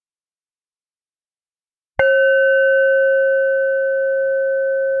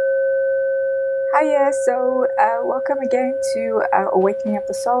Hiya, welcome again to Awakening of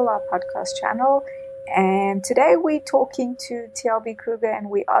the Soul, our podcast channel. And today we're talking to TLB Kruger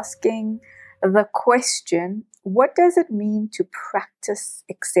and we're asking the question, what does it mean to practice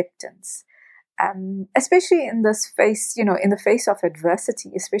acceptance? Especially in this face, in the face of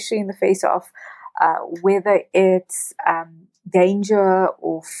adversity, especially in the face of whether it's danger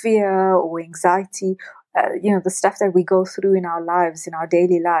or fear or anxiety, the stuff that we go through in our lives, in our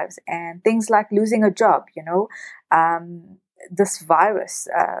daily lives, and things like losing a job, this virus,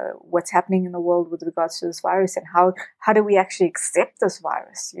 what's happening in the world with regards to this virus, and how do we actually accept this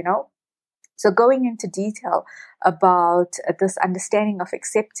virus, So going into detail about this understanding of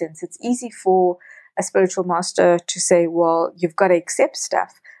acceptance, it's easy for a spiritual master to say, well, you've got to accept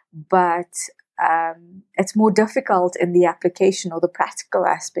stuff, but it's more difficult in the application or the practical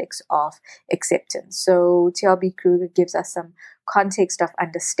aspects of acceptance. So TLB Kruger gives us some context of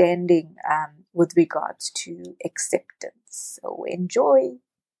understanding with regards to acceptance. So enjoy.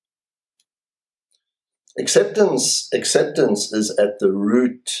 Acceptance is at the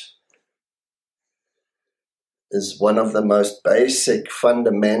root, is one of the most basic,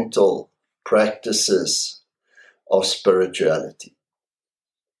 fundamental practices of spirituality.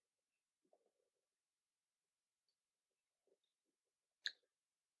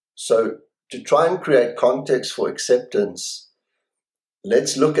 So to try and create context for acceptance,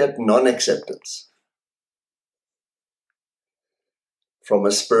 let's look at non-acceptance from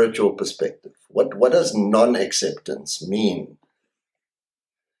a spiritual perspective. What does non-acceptance mean?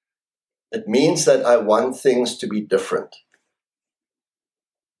 It means that I want things to be different.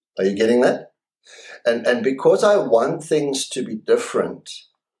 Are you getting that? And because I want things to be different,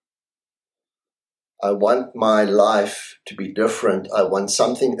 I want my life to be different. I want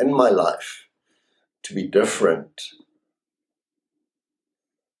something in my life to be different.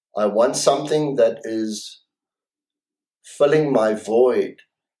 I want something that is filling my void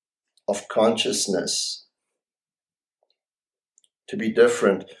of consciousness to be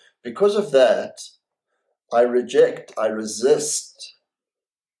different. Because of that, I resist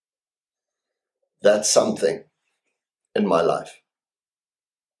that something in my life.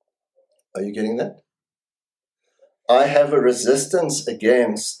 Are you getting that? I have a resistance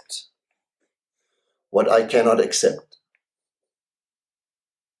against what I cannot accept.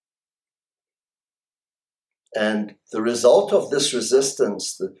 And the result of this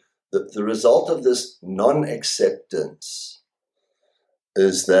resistance, the result of this non-acceptance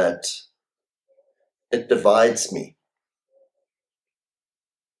is that it divides me.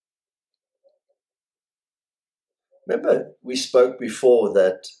 Remember, we spoke before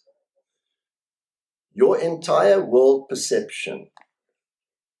that your entire world perception,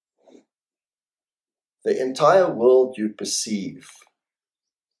 the entire world you perceive,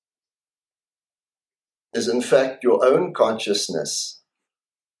 is in fact your own consciousness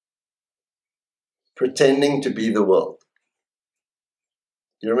pretending to be the world.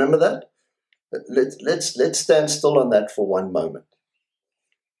 Do you remember that? Let's stand still on that for one moment.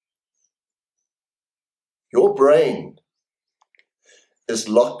 Your brain is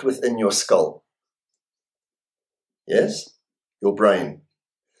locked within your skull. Yes? Your brain.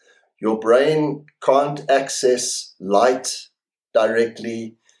 Your brain can't access light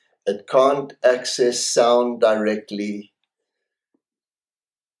directly. It can't access sound directly.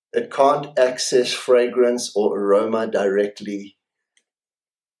 It can't access fragrance or aroma directly.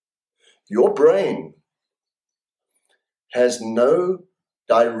 Your brain has no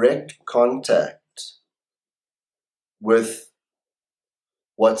direct contact with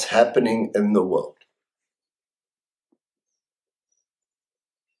what's happening in the world.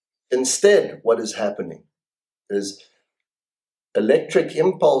 Instead, what is happening is electric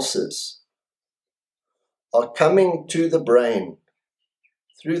impulses are coming to the brain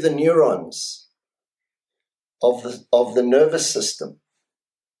through the neurons of the nervous system.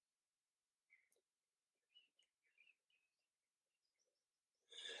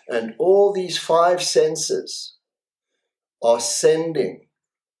 And all these five senses are sending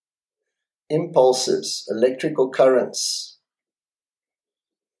impulses, electrical currents,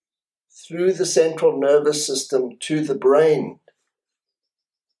 through the central nervous system to the brain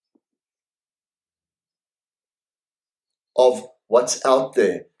of what's out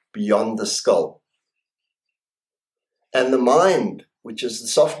there beyond the skull. And the mind, which is the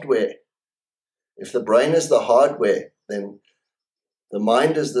software, if the brain is the hardware, then the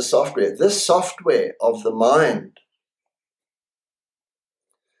mind is the software. This software of the mind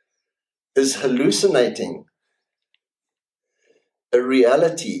is hallucinating a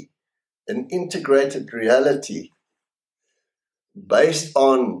reality, an integrated reality based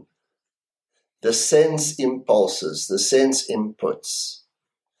on the sense impulses, the sense inputs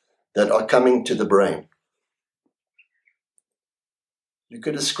that are coming to the brain. You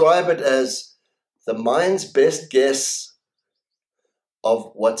could describe it as the mind's best guess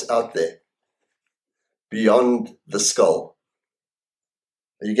of what's out there beyond the skull.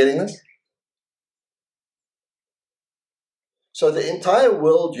 Are you getting this? So the entire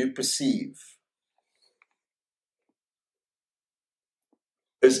world you perceive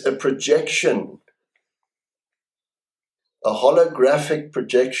is a projection, a holographic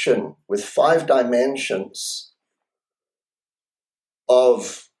projection with 5 dimensions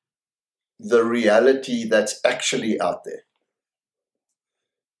of the reality that's actually out there.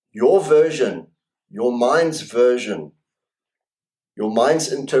 Your version, your mind's version, your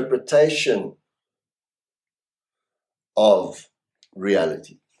mind's interpretation of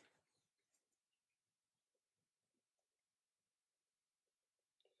reality.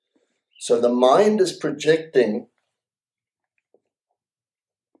 So the mind is projecting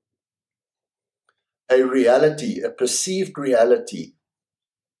a reality, a perceived reality,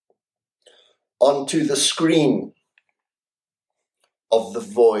 onto the screen of the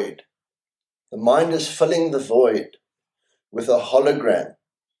void. The mind is filling the void with a hologram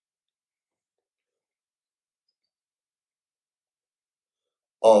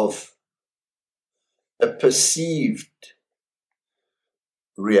of a perceived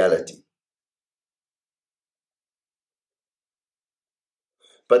reality.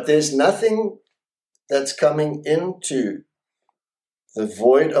 But there's nothing that's coming into the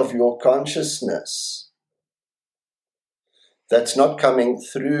void of your consciousness that's not coming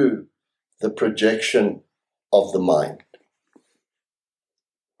through the projection of the mind.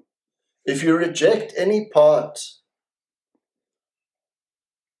 If you reject any part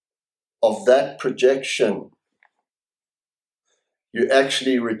of that projection, you're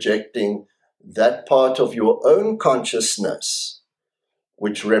actually rejecting that part of your own consciousness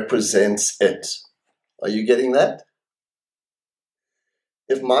which represents it. Are you getting that?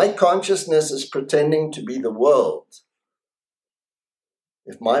 If my consciousness is pretending to be the world,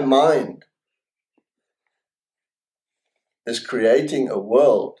 if my mind is creating a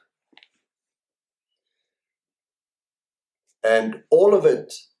world and all of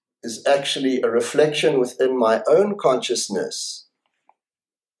it is actually a reflection within my own consciousness,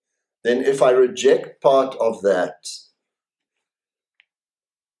 then if I reject part of that,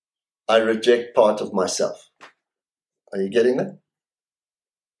 I reject part of myself. Are you getting that?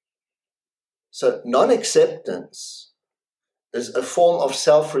 So non-acceptance is a form of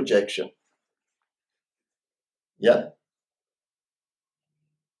self-rejection. Yeah?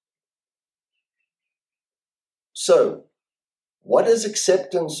 So, what is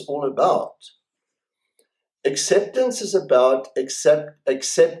acceptance all about? Acceptance is about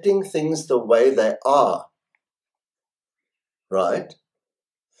accepting things the way they are. Right?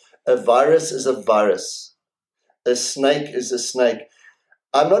 A virus is a virus. A snake is a snake.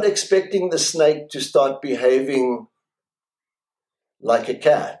 I'm not expecting the snake to start behaving like a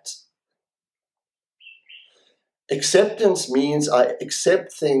cat. Acceptance means I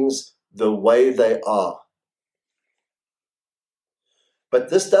accept things the way they are.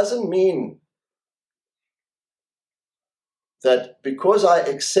 But this doesn't mean that because I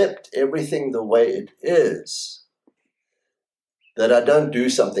accept everything the way it is, that I don't do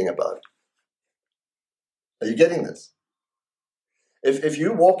something about it. Are you getting this? If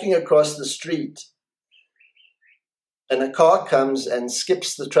you're walking across the street and a car comes and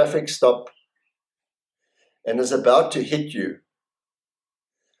skips the traffic stop and is about to hit you,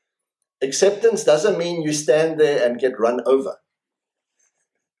 acceptance doesn't mean you stand there and get run over.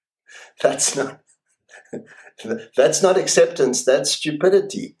 That's not acceptance, that's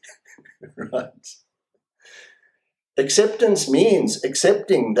stupidity. Right? Acceptance means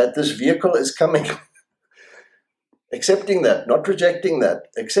accepting that this vehicle is coming. Accepting that, not rejecting that,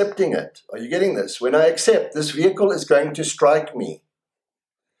 accepting it. Are you getting this? When I accept this vehicle is going to strike me,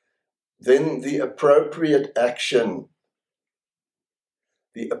 then the appropriate action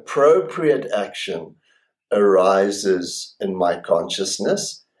arises in my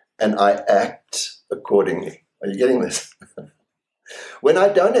consciousness and I act accordingly. Are you getting this? When I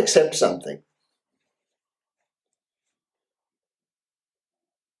don't accept something,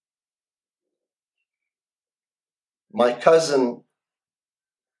 my cousin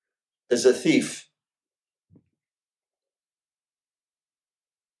is a thief.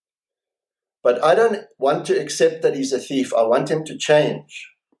 But I don't want to accept that he's a thief. I want him to change.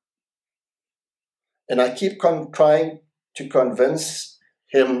 And I keep trying to convince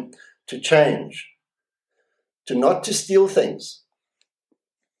him to change, to not to steal things.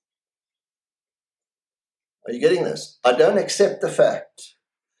 Are you getting this? I don't accept the fact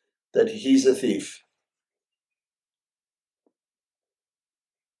that he's a thief.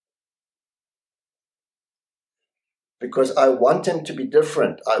 Because I want him to be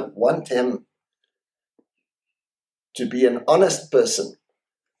different. I want him to be an honest person.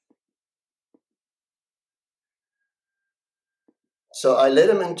 So I let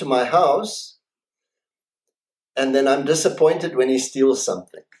him into my house, and then I'm disappointed when he steals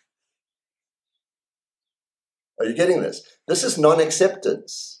something. Are you getting this? This is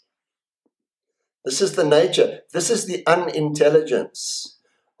non-acceptance. This is the nature. This is the unintelligence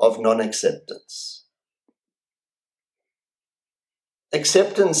of non-acceptance.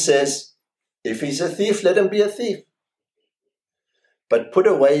 Acceptance says, if he's a thief, let him be a thief. But put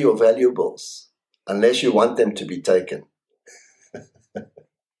away your valuables unless you want them to be taken.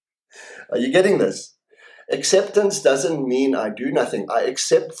 Are you getting this? Acceptance doesn't mean I do nothing. I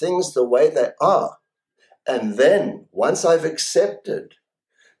accept things the way they are. And then, once I've accepted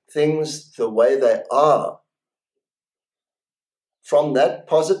things the way they are, from that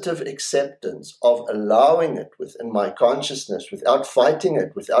positive acceptance of allowing it within my consciousness, without fighting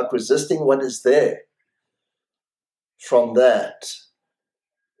it, without resisting what is there, from that,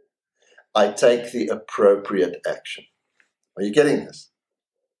 I take the appropriate action. Are you getting this?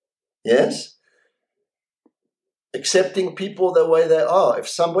 Yes? Accepting people the way they are. If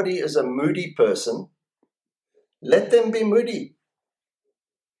somebody is a moody person, let them be moody.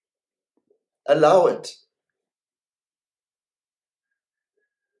 Allow it.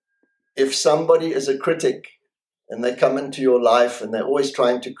 If somebody is a critic and they come into your life and they're always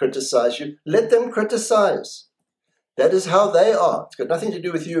trying to criticize you, let them criticize. That is how they are. It's got nothing to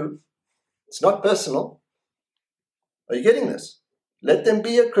do with you. It's not personal. Are you getting this? Let them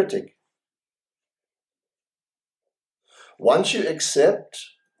be a critic. Once you accept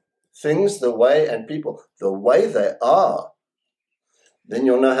things the way and people the way they are, then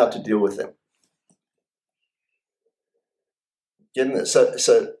you'll know how to deal with them. Getting this?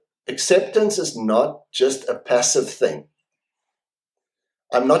 So acceptance is not just a passive thing.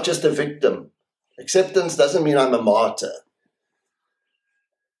 I'm not just a victim. Acceptance doesn't mean I'm a martyr.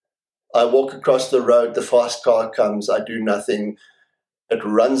 I walk across the road, the fast car comes, I do nothing, it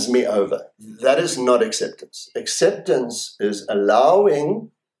runs me over. That is not acceptance. Acceptance is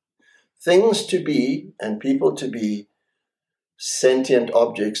allowing things to be and people to be, sentient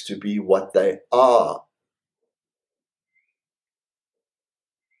objects to be what they are.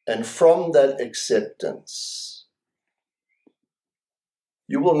 And from that acceptance,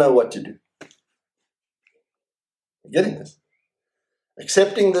 you will know what to do. You're getting this?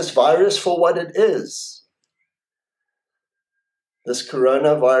 Accepting this virus for what it is. This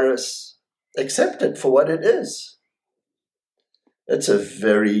coronavirus, accept it for what it is. It's a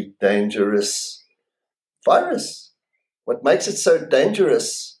very dangerous virus. What makes it so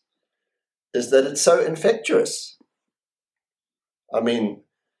dangerous is that it's so infectious. I mean,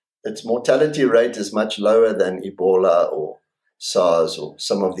 its mortality rate is much lower than Ebola or SARS or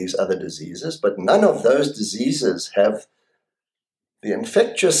some of these other diseases, but none of those diseases have the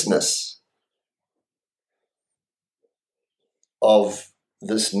infectiousness of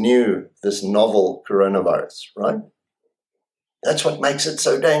this novel coronavirus, right? That's what makes it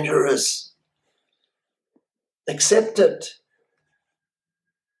so dangerous. Accept it.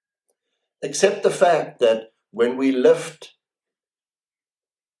 Accept the fact that when we lift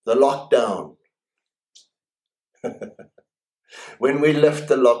the lockdown,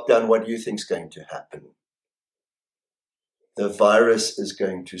 what do you think is going to happen? The virus is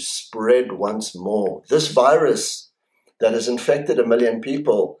going to spread once more. This virus that has infected 1 million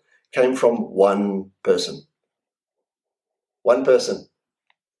people came from one person. One person.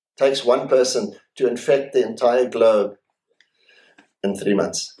 It takes one person to infect the entire globe in 3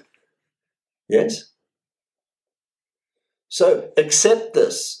 months. Yes? So accept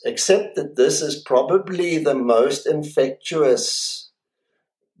this. Accept that this is probably the most infectious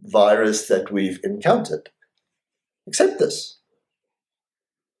virus that we've encountered. Accept this.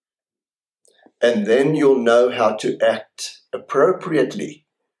 And then you'll know how to act appropriately,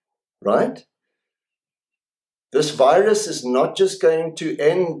 right? This virus is not just going to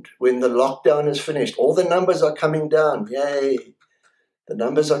end when the lockdown is finished. All the numbers are coming down. Yay. The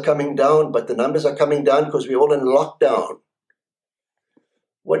numbers are coming down, but the numbers are coming down because we're all in lockdown.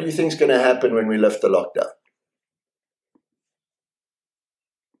 What do you think is going to happen when we lift the lockdown?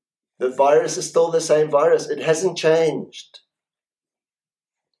 The virus is still the same virus. It hasn't changed.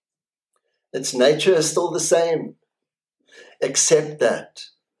 Its nature is still the same. Accept that.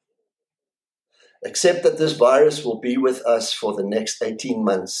 Accept that this virus will be with us for the next 18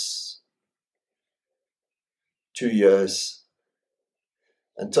 months. 2 years,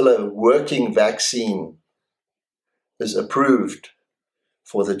 until a working vaccine is approved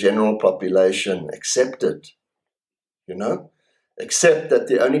for the general population, accepted, except that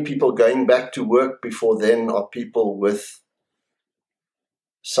the only people going back to work before then are people with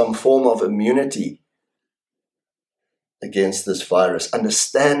some form of immunity against this virus.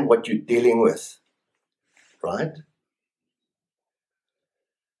 Understand what you're dealing with, right?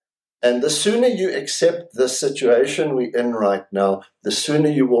 And the sooner you accept the situation we're in right now, the sooner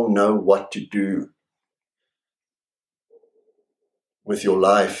you will know what to do with your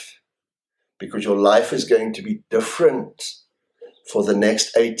life, because your life is going to be different for the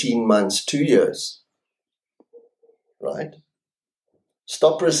next 18 months, 2 years, right?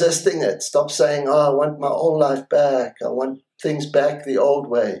 Stop resisting it. Stop saying, I want my old life back. I want things back the old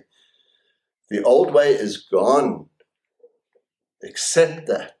way. The old way is gone. Accept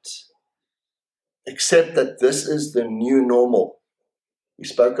that. Accept that this is the new normal. We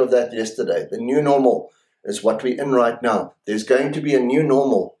spoke of that yesterday. The new normal is what we're in right now. There's going to be a new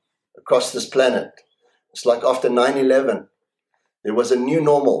normal across this planet. It's like after 9/11, there was a new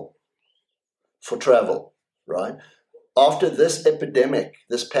normal for travel, right? After this epidemic,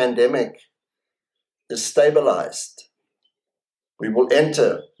 this pandemic is stabilized, we will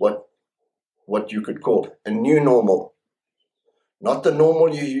enter what you could call a new normal. Not the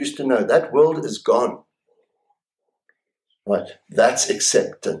normal you used to know. That world is gone. Right? That's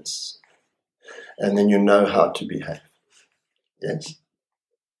acceptance. And then you know how to behave. Yes?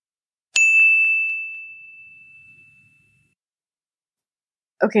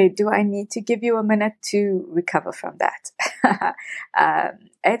 Okay, do I need to give you a minute to recover from that?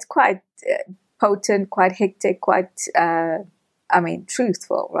 It's quite potent, quite hectic, quite,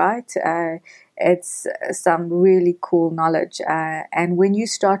 truthful, right? It's some really cool knowledge. And when you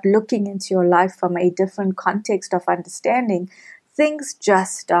start looking into your life from a different context of understanding, things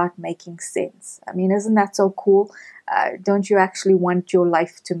just start making sense. I mean, isn't that so cool? Don't you actually want your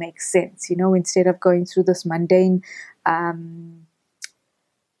life to make sense? Instead of going through this mundane,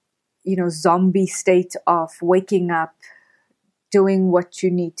 zombie state of waking up, doing what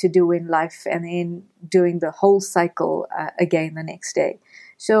you need to do in life, and then doing the whole cycle again the next day.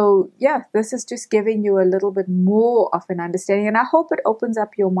 So yeah, this is just giving you a little bit more of an understanding, and I hope it opens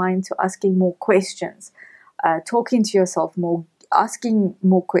up your mind to asking more questions, talking to yourself more, asking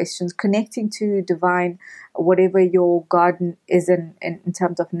more questions, connecting to divine, whatever your garden is in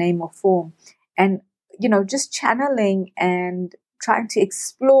terms of name or form, and just channeling and trying to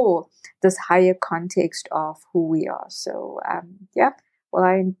explore this higher context of who we are. So, well,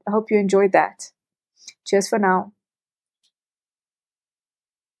 I hope you enjoyed that. Cheers for now.